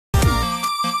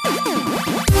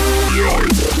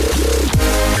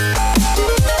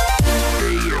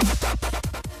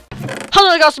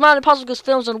Hello guys, my name is Impossible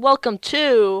Films and welcome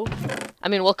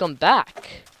back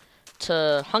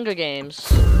to Hunger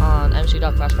Games on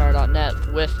mc.classfire.net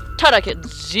with TIEDYEKITTEN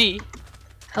Z.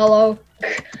 Hello.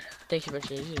 Thank you for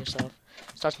introducing yourself.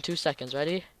 Starts in 2 seconds,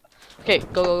 ready? Okay,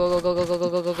 go go go go go go go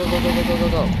go go go go go go go go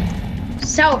go.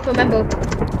 South, remember.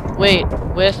 Wait,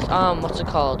 with what's it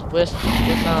called? With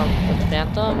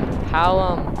Phantom,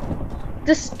 how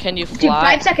Just can you fly? do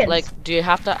 5 seconds. Like, do you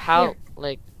have to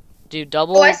like do you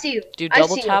double? Oh, I see you. Do you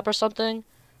double tap or something?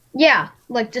 Yeah,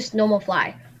 like just normal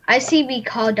fly. I see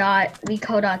VCO dot.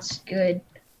 VCO dot's good.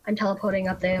 I'm teleporting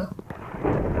up there.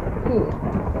 Ooh.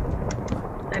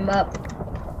 I'm up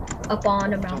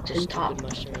on a mountain top.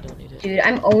 Dude,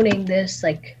 I'm owning this.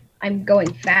 Like, I'm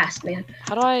going fast, man.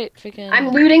 How do I freaking? I'm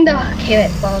looting the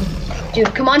carrot bomb.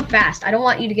 Dude, come on fast. I don't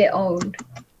want you to get owned.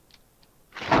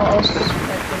 Or else,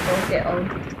 like, we both get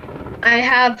owned. I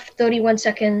have 31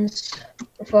 seconds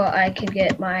before I can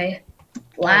get my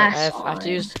last. I have to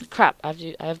use crap. I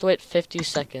have to wait 50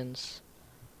 seconds.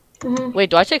 Mm-hmm. Wait,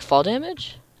 do I take fall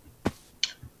damage?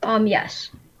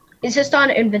 Yes. It's just on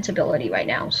invincibility right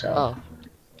now, so. Oh.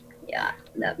 Yeah,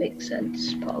 that makes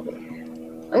sense, probably.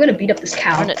 I'm gonna beat up this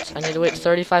cow. Darn it! I need to wait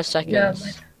 35 seconds. No,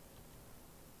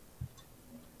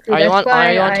 dude, are you on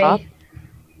top?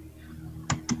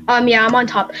 Yeah, I'm on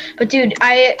top. But dude,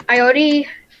 I already.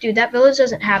 Dude, that village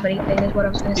doesn't have anything, is what I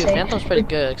was gonna say. Dude, Phantom's pretty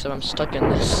good, except I'm stuck in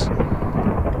this.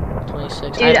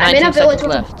 26. Dude, I have 19 seconds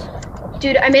left.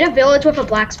 Dude, I'm in a village with a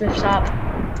blacksmith shop.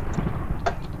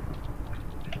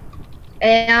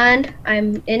 And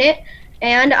I'm in it,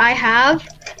 and I have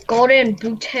golden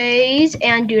booties,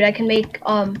 and dude, I can make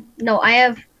no, I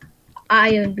have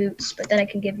iron boots, but then I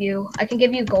can give you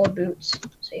gold boots.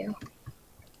 So yeah.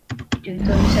 Dude,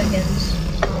 30 seconds.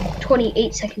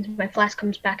 28 seconds. My flash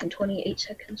comes back in 28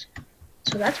 seconds.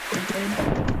 So that's pretty good.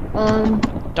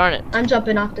 Darn it. I'm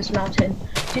jumping off this mountain.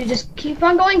 Dude, just keep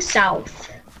on going south.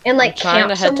 And like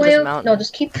camp somewhere. No,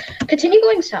 just continue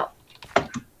going south.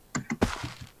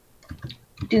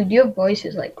 Dude, your voice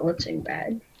is like glitzing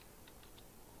bad.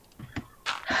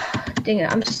 Dang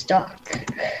it, I'm stuck.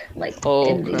 Like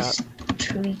in this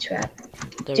tree trap.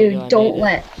 Dude, don't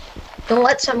let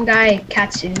some guy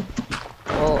catch you.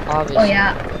 Well, obviously. Oh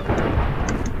yeah.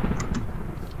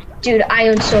 Dude,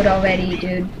 Iron Sword already,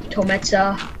 dude.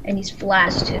 Tometsa, and he's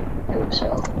flashed too.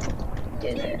 So,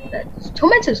 dude,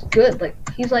 Tometsa's good. Like,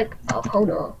 he's like a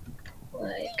Kono.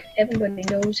 Like, everybody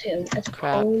knows him as a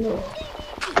Kono.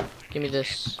 Give me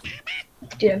this.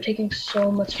 Dude, I'm taking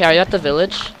so much. Okay, are you at the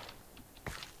village?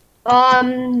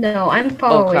 No, I'm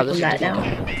far away from that now.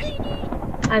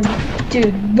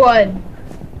 Dude,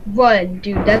 run,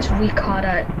 dude. That's Recon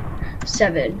at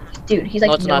 7. Dude, he's like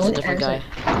no, it's known not, it's a different guy.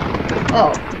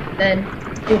 Oh, then,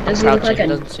 dude, does he look like a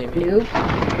noob?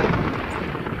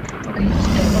 Okay, just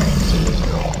don't let him see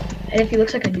you. And if he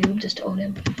looks like a noob, just own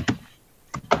him.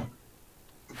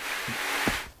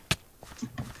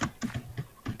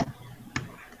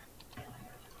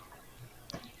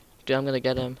 Dude, I'm gonna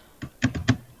get him.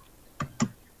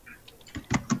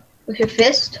 With your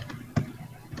fist?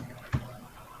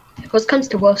 If worst comes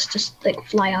to worst, just like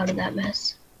fly out of that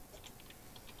mess.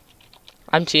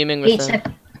 I'm teaming with him.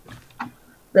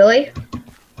 Really?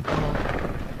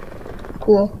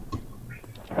 Cool.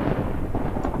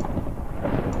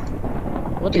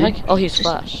 What the heck? Oh, he's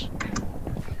Flash.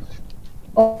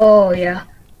 Oh, yeah.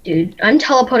 Dude, I'm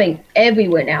teleporting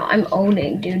everywhere now. I'm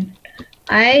owning, dude.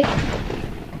 I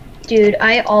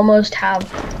almost have...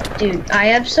 Dude, I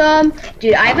have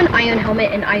an iron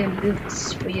helmet and iron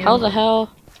boots for you. How the hell?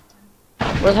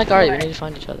 Where the heck are you? We need to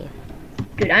find each other.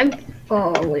 Dude, I'm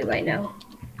far away right now.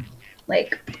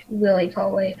 Like, really far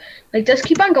away. Like, just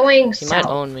keep on going south. He might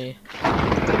own me.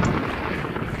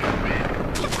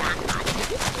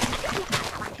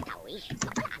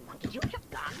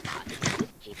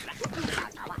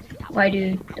 Why,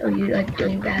 dude? Are you, like,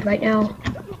 doing bad right now?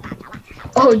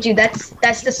 Oh, dude, that's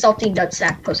the salty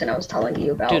nutsack person I was telling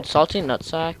you about. Dude, salty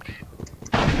nutsack.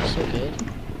 So good.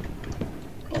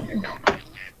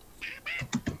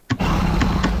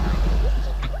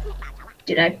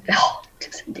 Dude, I fell.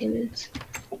 Took some damage.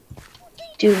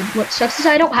 Dude, what sucks is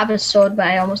I don't have a sword, but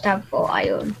I almost have full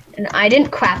iron. And I didn't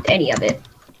craft any of it.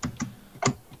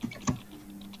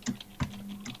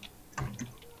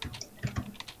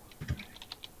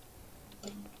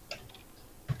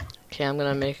 Okay, I'm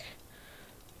gonna make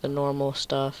the normal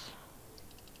stuff.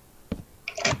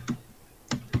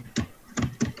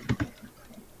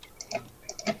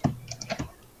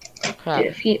 Crap. Dude,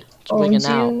 if he owns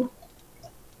you...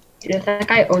 Dude, if that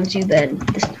guy owns you, then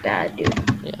this is bad, dude.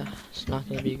 Yeah, it's not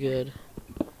gonna be good.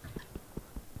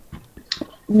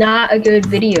 not a good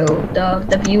video.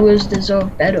 The viewers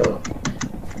deserve better.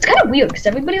 It's kind of weird because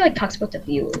everybody like talks about the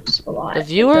viewers a lot. The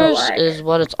viewers is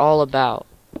what it's all about.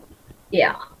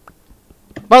 Yeah.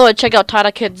 By the way, check out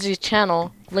TIEDYEKITTEN's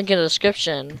channel. Link in the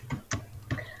description.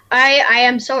 I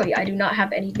am sorry, I do not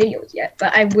have any videos yet,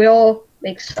 but I will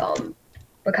make some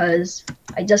because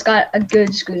I just got a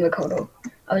good screen recorder.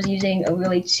 I was using a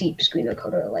really cheap screen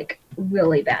recorder, like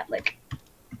really bad, like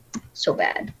so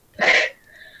bad.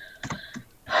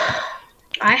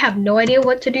 I have no idea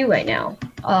what to do right now.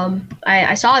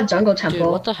 I saw a jungle temple.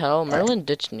 Dude, what the hell? Merlin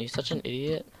ditched me. Such an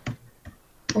idiot.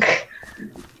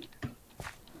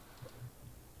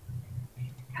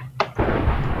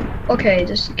 Okay,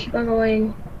 just keep on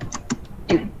going.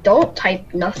 Dude, don't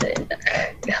type nothing.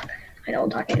 I know I'm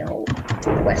talking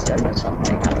Western or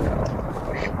something. I don't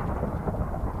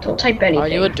know. Don't type anything. Are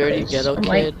you a dirty ghetto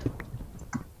kid?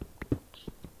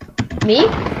 Me?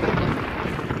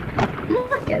 I'm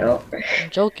not ghetto. I'm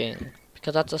joking.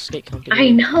 Because that's a skate company.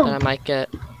 I know. And I might get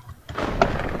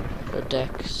the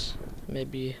decks.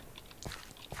 Maybe.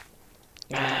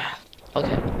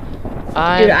 Okay.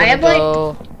 I'm Dude, I have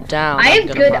go down. I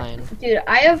have good. Mine. Dude,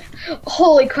 I have.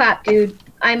 Holy crap, dude!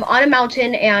 I'm on a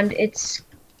mountain and it's.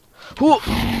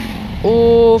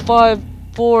 Oh, 5,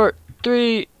 4,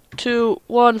 3, 2,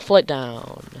 1, flight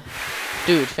down.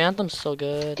 Dude, Phantom's so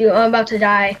good. Dude, I'm about to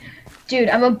die. Dude,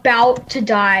 I'm about to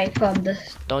die from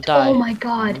this. Don't die. Oh my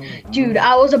god. Dude,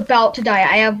 I was about to die.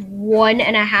 I have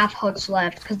 1.5 hearts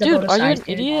left because the Dude, boulder are you size an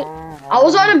idiot? I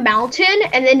was on a mountain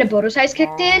and then the boulder size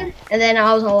kicked in and then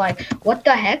I was all like, what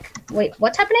the heck? Wait,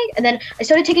 what's happening? And then I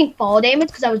started taking fall damage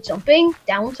because I was jumping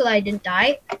down so that I didn't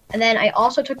die. And then I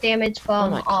also took damage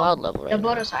from the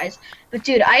boulder size. But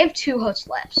dude, I have 2 hearts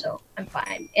left, so I'm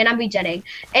fine. And I'm regenning.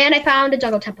 And I found a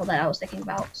jungle temple that I was thinking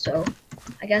about, so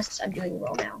I guess I'm doing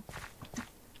well now.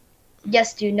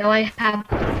 Yes, dude. Now I have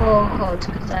 4 hearts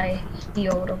because I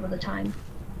healed over the time.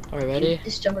 Alright, ready? Dude,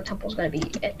 this jungle temple's gonna be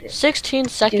epic. 16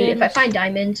 seconds. Dude, if I find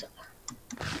diamonds,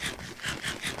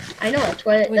 I know that's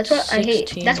what I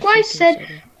hate. That's why I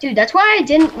said, dude. That's why I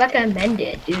didn't recommend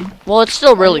it, dude. Well, it's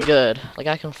still really good. Like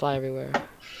I can fly everywhere,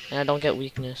 and I don't get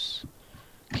weakness.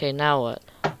 Okay, now what?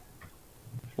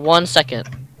 1 second.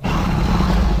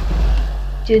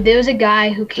 Dude, there was a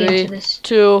guy who came 3, to this.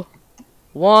 2,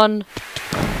 1.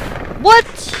 What?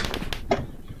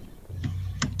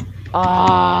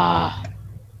 Ah.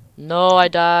 No, I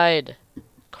died.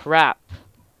 Crap.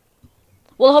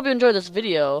 Well, I hope you enjoyed this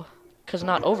video, because it's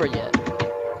not over yet.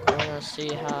 I want to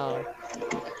see how...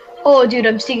 Oh, dude,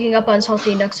 I'm sneaking up on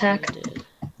Salty Nutsack.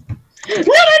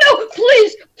 No!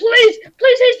 Please!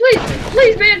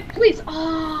 Please, man! Please!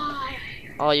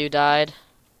 Oh, you died?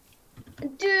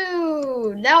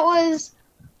 Dude, that was...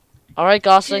 Alright,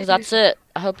 goslings, that's it.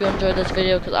 I hope you enjoyed this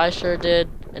video, because I sure did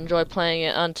enjoy playing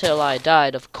it until I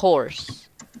died, of course.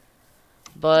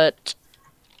 But,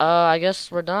 I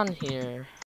guess we're done here.